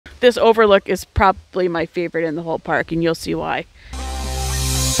This overlook is probably my favorite in the whole park, and you'll see why.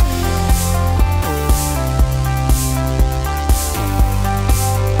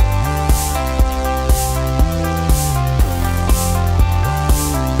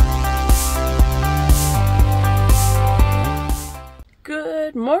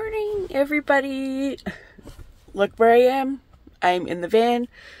 Good morning, everybody. Look where I am. I'm in the van.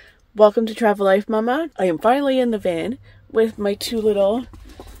 Welcome to Travel Life Mama. I am finally in the van with my two little...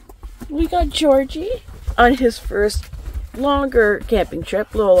 We got Georgie on his first longer camping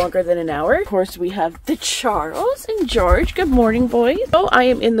trip, a little longer than an hour. Of course, we have the Charles and George. Good morning, boys. So I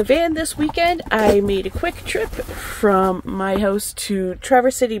am in the van this weekend. I made a quick trip from my house to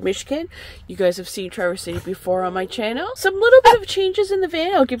Traverse City, Michigan. You guys have seen Traverse City before on my channel. Some little bit of changes in the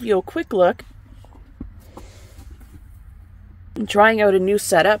van. I'll give you a quick look. I'm trying out a new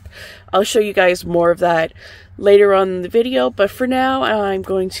setup. I'll show you guys more of that later on in the video, but for now I'm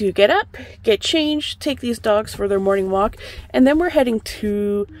going to get up, get changed, take these dogs for their morning walk, and then we're heading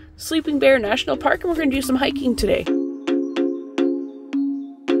to Sleeping Bear National Park and we're going to do some hiking today.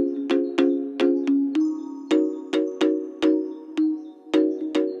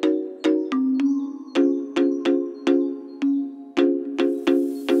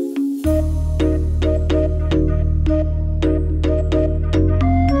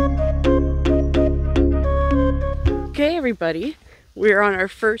 Okay, everybody, we're on our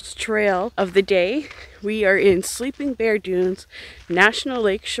first trail of the day. We are in Sleeping Bear Dunes National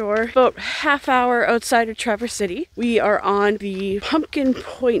Lakeshore, about half hour outside of Traverse City. We are on the Pumpkin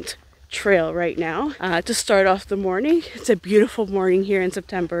Point Trail right now to start off the morning. It's a beautiful morning here in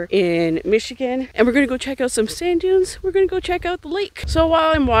September in Michigan, and we're going to go check out some sand dunes. We're going to go check out the lake. So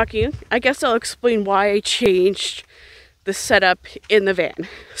while I'm walking, I guess I'll explain why I changed the setup in the van.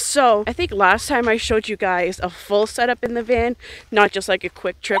 So I think last time I showed you guys a full setup in the van, not just like a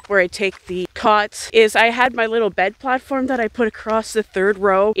quick trip where I take the cots, is I had my little bed platform that I put across the third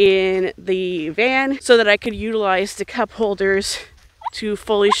row in the van so that I could utilize the cup holders to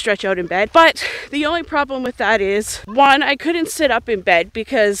fully stretch out in bed. But the only problem with that is, one, I couldn't sit up in bed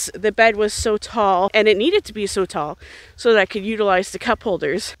because the bed was so tall, and it needed to be so tall so that I could utilize the cup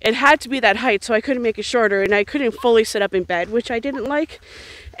holders. It had to be that height, so I couldn't make it shorter, and I couldn't fully sit up in bed, which I didn't like.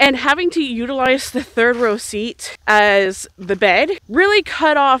 And having to utilize the third row seat as the bed really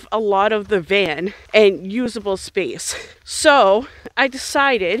cut off a lot of the van and usable space. So I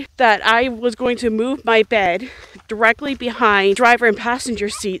decided that I was going to move my bed directly behind driver and passenger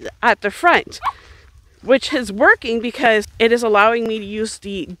seat at the front, which is working because it is allowing me to use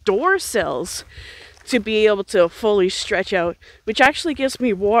the door sills to be able to fully stretch out, which actually gives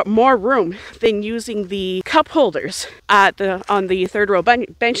me more room than using the cup holders on the third row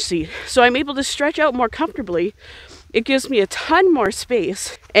bench seat. So I'm able to stretch out more comfortably. It gives me a ton more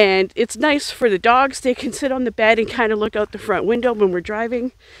space, and it's nice for the dogs. They can sit on the bed and kind of look out the front window when we're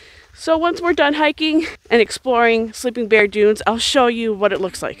driving. So once we're done hiking and exploring Sleeping Bear Dunes, I'll show you what it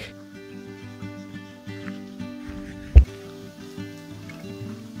looks like.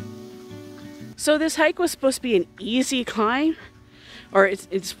 So this hike was supposed to be an easy climb, or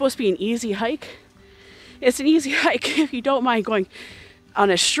it's supposed to be an easy hike. It's an easy hike if you don't mind going on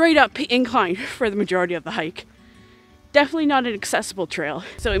a straight up incline for the majority of the hike. Definitely not an accessible trail.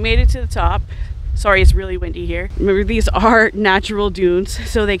 So we made it to the top. Sorry, it's really windy here. Remember, these are natural dunes,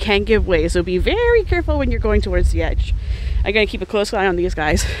 so they can give way. So be very careful when you're going towards the edge. I'm gonna keep a close eye on these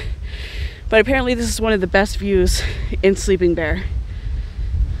guys. But apparently this is one of the best views in Sleeping Bear.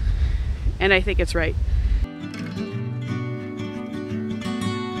 And I think it's right.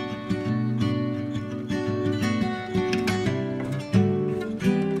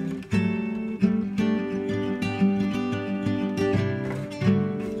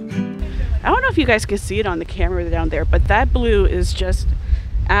 I don't know if you guys can see it on the camera down there, but that blue is just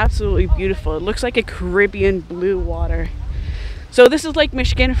absolutely beautiful. It looks like a Caribbean blue water. So this is Lake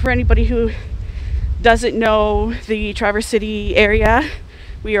Michigan for anybody who doesn't know the Traverse City area.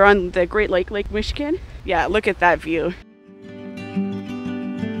 We are on the Great Lake Michigan. Yeah, look at that view.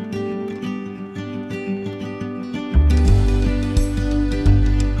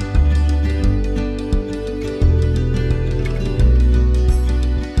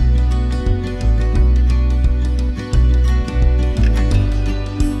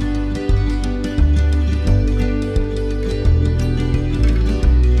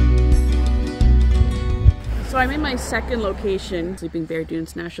 So I'm in my second location, Sleeping Bear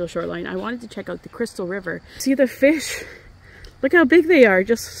Dunes National Shoreline. I wanted to check out the Crystal River. See the fish? Look how big they are,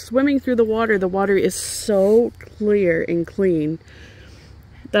 just swimming through the water. The water is so clear and clean.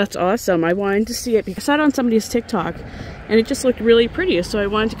 That's awesome. I wanted to see it because I saw it on somebody's TikTok and it just looked really pretty, so I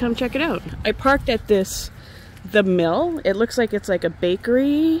wanted to come check it out. I parked at the Mill. It looks like it's like a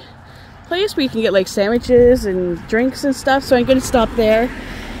bakery place where you can get like sandwiches and drinks and stuff, so I'm gonna stop there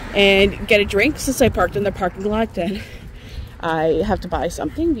and get a drink. Since I parked in the parking lot, then I have to buy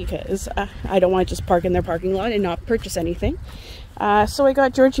something because I don't want to just park in their parking lot and not purchase anything. So I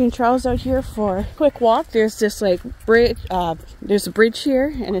got Georgie and Charles out here for a quick walk. There's this like bridge, there's a bridge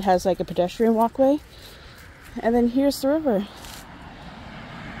here, and it has like a pedestrian walkway. And then here's the river.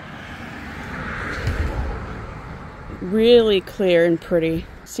 Really clear and pretty.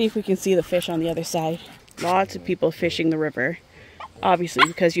 See if we can see the fish on the other side. Lots of people fishing the river. Obviously,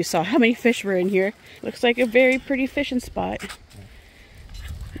 because you saw how many fish were in here. Looks like a very pretty fishing spot.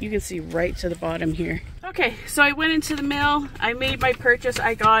 You can see right to the bottom here. Okay, so I went into the Mill. I made my purchase.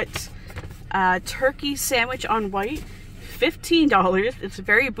 I got a turkey sandwich on white. $15. It's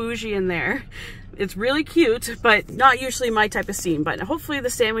very bougie in there. It's really cute, but not usually my type of scene. But hopefully the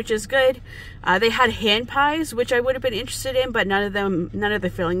sandwich is good. They had hand pies, which I would have been interested in, but none of the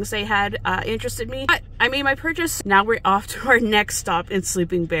fillings they had interested me. But I made my purchase. Now we're off to our next stop in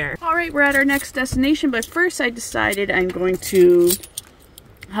Sleeping Bear. All right, we're at our next destination, but first I decided I'm going to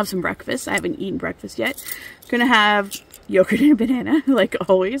have some breakfast. I haven't eaten breakfast yet. I'm gonna have yogurt and a banana, like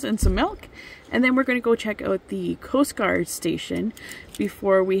always, and some milk. And then we're going to go check out the Coast Guard station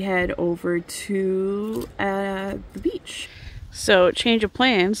before we head over to the beach. So, change of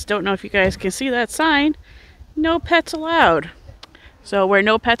plans. Don't know if you guys can see that sign. No pets allowed. So, where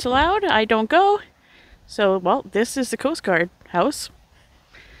no pets allowed, I don't go. So, well, this is the Coast Guard house.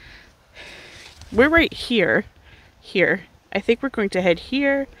 We're right here. Here. I think we're going to head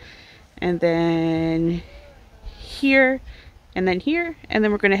here. And then here. And then here. And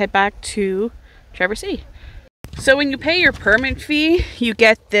then we're going to head back to Traverse City. So when you pay your permit fee, you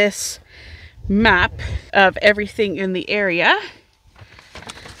get this map of everything in the area.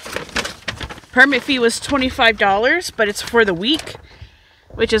 Permit fee was $25, but it's for the week,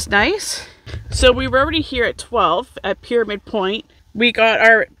 which is nice. So we were already here at 12 at Pyramid Point. We got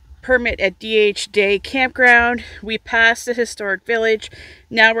our permit at DH Day Campground. We passed the Historic Village.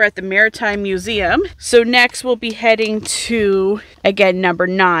 Now we're at the Maritime Museum. So next we'll be heading to, again, number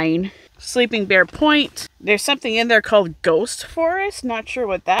 9. Sleeping Bear Point. There's something in there called Ghost Forest. Not sure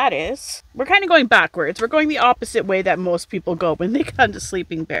what that is. We're kind of going backwards. We're going the opposite way that most people go when they come to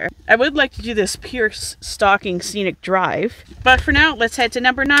Sleeping Bear. I would like to do this pure stalking scenic drive. But for now, let's head to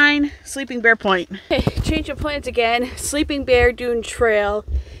number 9, Sleeping Bear Point. Okay, change of plans again. Sleeping Bear Dune Trail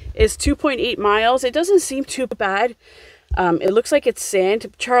is 2.8 miles. It doesn't seem too bad. It looks like it's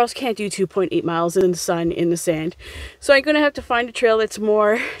sand. Charles can't do 2.8 miles in the sun in the sand. So I'm going to have to find a trail that's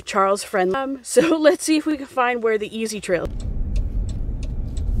more Charles friendly. So let's see if we can find where the easy trail.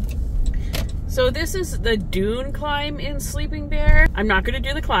 So this is the dune climb in Sleeping Bear. I'm not going to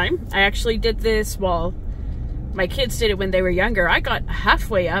do the climb. I actually did this, well, my kids did it when they were younger. I got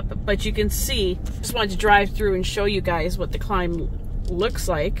halfway up, but you can see, just wanted to drive through and show you guys what the climb looks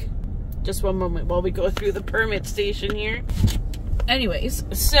like. Just one moment while we go through the permit station here. Anyways,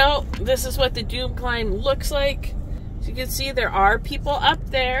 so this is what the dune climb looks like. As you can see, there are people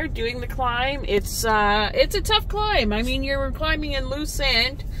up there doing the climb. It's a tough climb. I mean, you're climbing in loose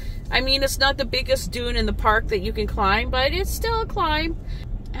sand. I mean, it's not the biggest dune in the park that you can climb, but it's still a climb.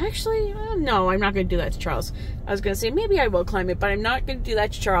 Actually, no, I'm not going to do that to Charles. I was going to say maybe I will climb it, but I'm not going to do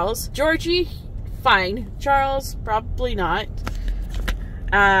that to Charles. Georgie, fine. Charles, probably not.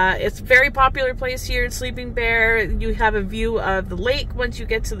 It's a very popular place here in Sleeping Bear. You have a view of the lake once you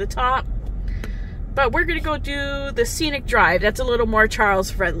get to the top. But we're going to go do the scenic drive. That's a little more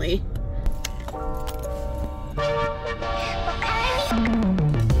Charles friendly.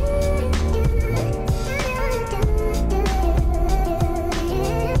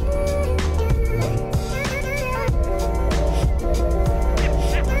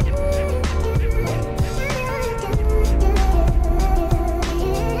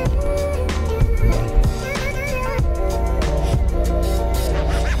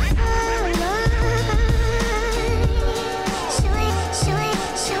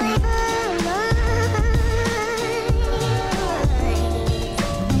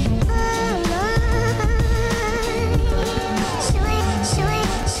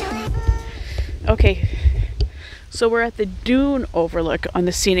 Okay, so we're at the dune overlook on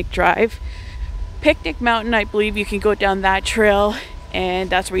the scenic drive. Picnic Mountain, I believe you can go down that trail, and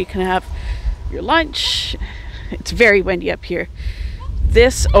that's where you can have your lunch. It's very windy up here.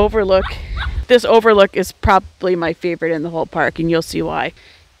 This overlook is probably my favorite in the whole park, and you'll see why.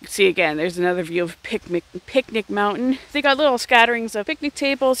 See again, there's another view of Picnic Mountain. They got little scatterings of picnic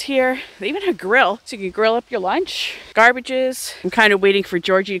tables here. They even have a grill, so you can grill up your lunch. Garbages. I'm kind of waiting for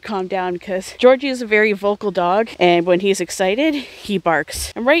Georgie to calm down because Georgie is a very vocal dog, and when he's excited, he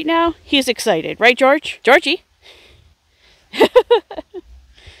barks. And right now, he's excited. Right, George? Georgie?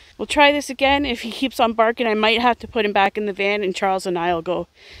 We'll try this again. If he keeps on barking, I might have to put him back in the van, and Charles and I will go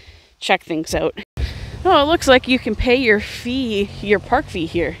check things out. Oh, it looks like you can pay your fee, your park fee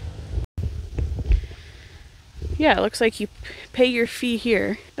here. Yeah, it looks like you pay your fee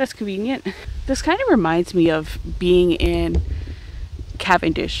here. That's convenient. This kind of reminds me of being in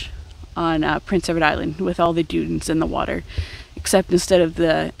Cavendish on Prince Edward Island with all the dunes in the water. Except instead of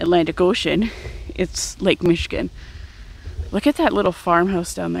the Atlantic Ocean, it's Lake Michigan. Look at that little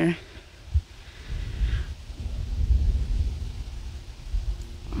farmhouse down there.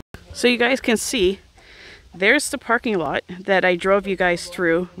 So you guys can see, there's the parking lot that I drove you guys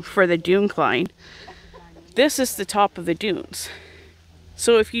through for the dune climb. This is the top of the dunes.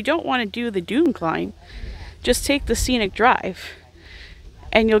 So if you don't want to do the dune climb, just take the scenic drive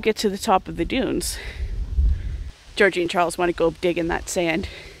and you'll get to the top of the dunes. Georgie and Charles want to go dig in that sand.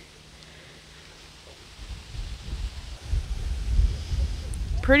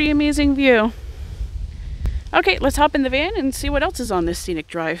 Pretty amazing view. Okay, let's hop in the van and see what else is on this scenic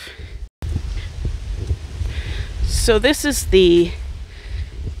drive. So this is the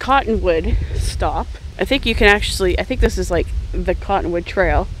Cottonwood stop. I think you can actually, I think this is like the Cottonwood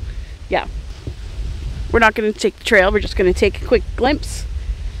Trail. Yeah. We're not going to take the trail, we're just going to take a quick glimpse.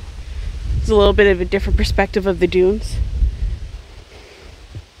 It's a little bit of a different perspective of the dunes.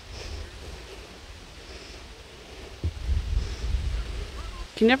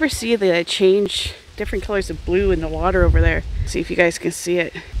 You can never see the change, different colors of blue in the water over there. See if you guys can see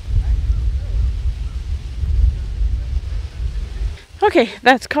it. Okay,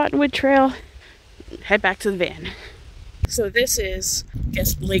 that's Cottonwood Trail. Head back to the van. So this is, I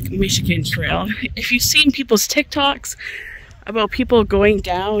guess, Lake Michigan Trail. If you've seen people's TikToks about people going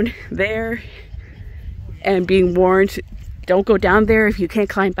down there and being warned, don't go down there if you can't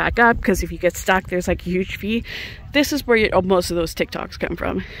climb back up, because if you get stuck, there's like a huge fee. This is where most of those TikToks come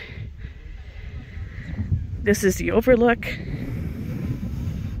from. This is the overlook.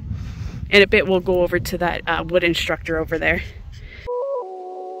 In a bit, we'll go over to that wooden structure over there.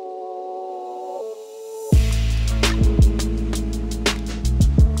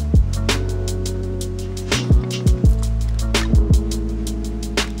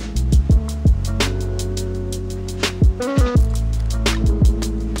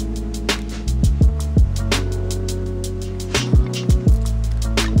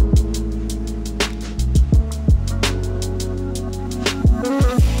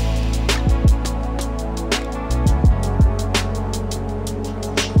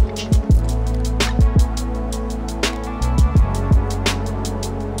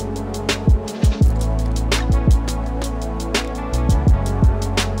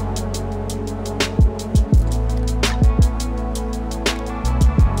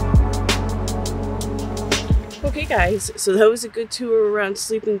 Okay guys, so that was a good tour around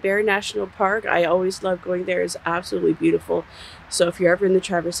Sleeping Bear National Park. I always love going there. It's absolutely beautiful. So if you're ever in the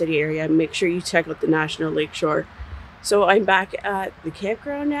Traverse City area, make sure you check out the National Lakeshore. So I'm back at the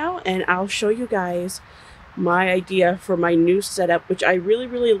campground now, and I'll show you guys my idea for my new setup, which I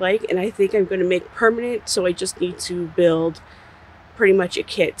really like, and I think I'm going to make permanent. So I just need to build pretty much a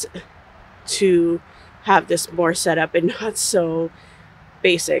kit to have this more set up and not so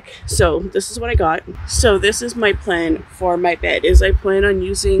basic. So this is what I got. So this is my plan for my bed, is I plan on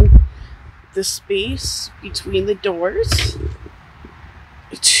using the space between the doors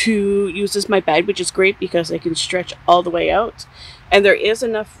to use as my bed, which is great because I can stretch all the way out, and there is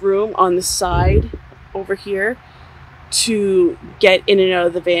enough room on the side over here to get in and out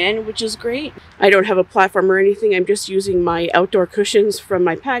of the van, which is great. I don't have a platform or anything. I'm just using my outdoor cushions from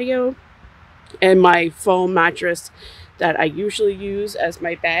my patio and my foam mattress that I usually use as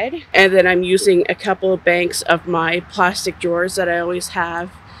my bed. And then I'm using a couple of banks of my plastic drawers that I always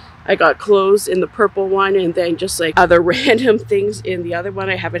have. I got clothes in the purple one, and then just like other random things in the other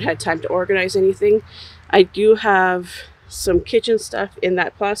one. I haven't had time to organize anything. I do have some kitchen stuff in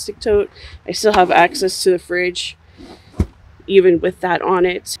that plastic tote. I still have access to the fridge, even with that on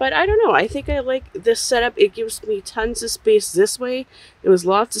it. But I don't know, I think I like this setup. It gives me tons of space this way. There was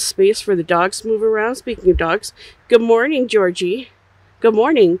lots of space for the dogs to move around. Speaking of dogs, good morning, Georgie. Good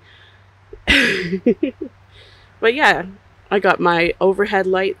morning. But yeah, I got my overhead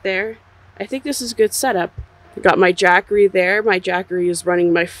light there. I think this is a good setup. I got my Jackery there. My Jackery is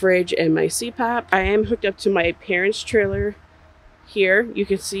running my fridge and my CPAP. I am hooked up to my parents' trailer here, you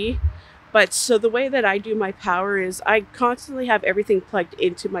can see. But so the way that I do my power is I constantly have everything plugged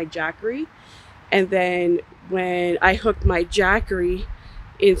into my Jackery. And then when I hook my Jackery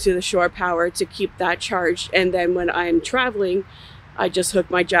into the shore power to keep that charged, and then when I'm traveling, I just hook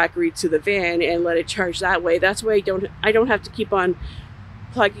my Jackery to the van and let it charge that way. That's why I don't have to keep on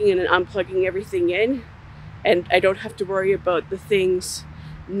plugging in and unplugging everything in, and I don't have to worry about the things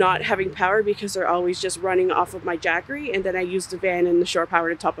not having power because they're always just running off of my Jackery, and then I use the van and the shore power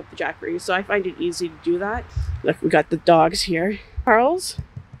to top up the Jackery. So I find it easy to do that. Look, we got the dogs here. Charles.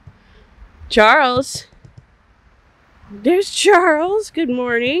 There's Charles. Good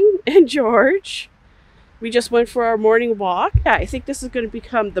morning. And George. We just went for our morning walk. Yeah, I think this is going to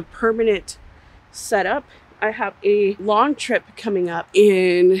become the permanent setup. I have a long trip coming up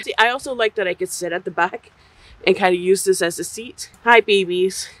in... See, I also like that I could sit at the back and kind of use this as a seat. Hi,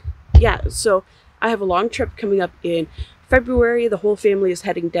 babies. Yeah, so I have a long trip coming up in February. The whole family is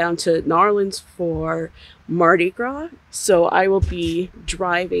heading down to New Orleans for Mardi Gras. So I will be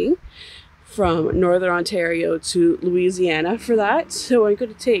driving from Northern Ontario to Louisiana for that. So I'm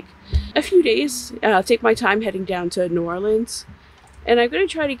going to take a few days, take my time heading down to New Orleans. And I'm going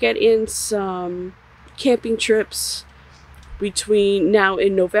to try to get in some camping trips between now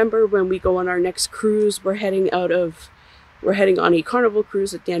and November when we go on our next cruise. We're heading on a Carnival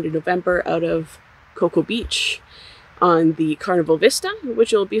cruise at the end of November out of Cocoa Beach on the Carnival Vista,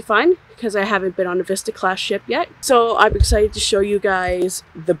 which will be fun because I haven't been on a Vista class ship yet. So I'm excited to show you guys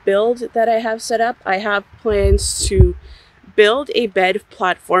the build that I have set up. I have plans to build a bed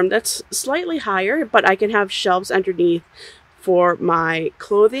platform that's slightly higher, but I can have shelves underneath for my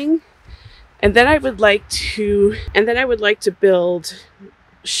clothing. And then I would like to build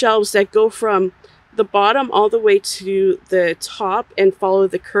shelves that go from the bottom all the way to the top and follow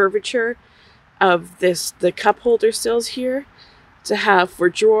the curvature of the cup holder sills here to have for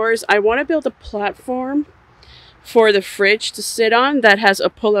drawers. I want to build a platform for the fridge to sit on that has a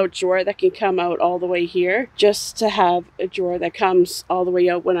pull-out drawer that can come out all the way here, just to have a drawer that comes all the way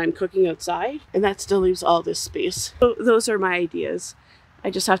out when I'm cooking outside, and that still leaves all this space. So those are my ideas. I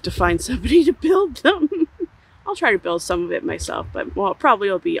just have to find somebody to build them. I'll try to build some of it myself, but well, probably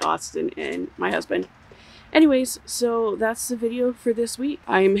it'll be Austin and my husband. Anyways, so that's the video for this week.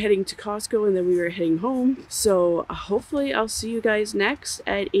 I'm heading to Costco and then we were heading home. So hopefully I'll see you guys next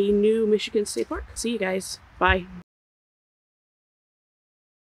at a new Michigan State Park. See you guys. Bye.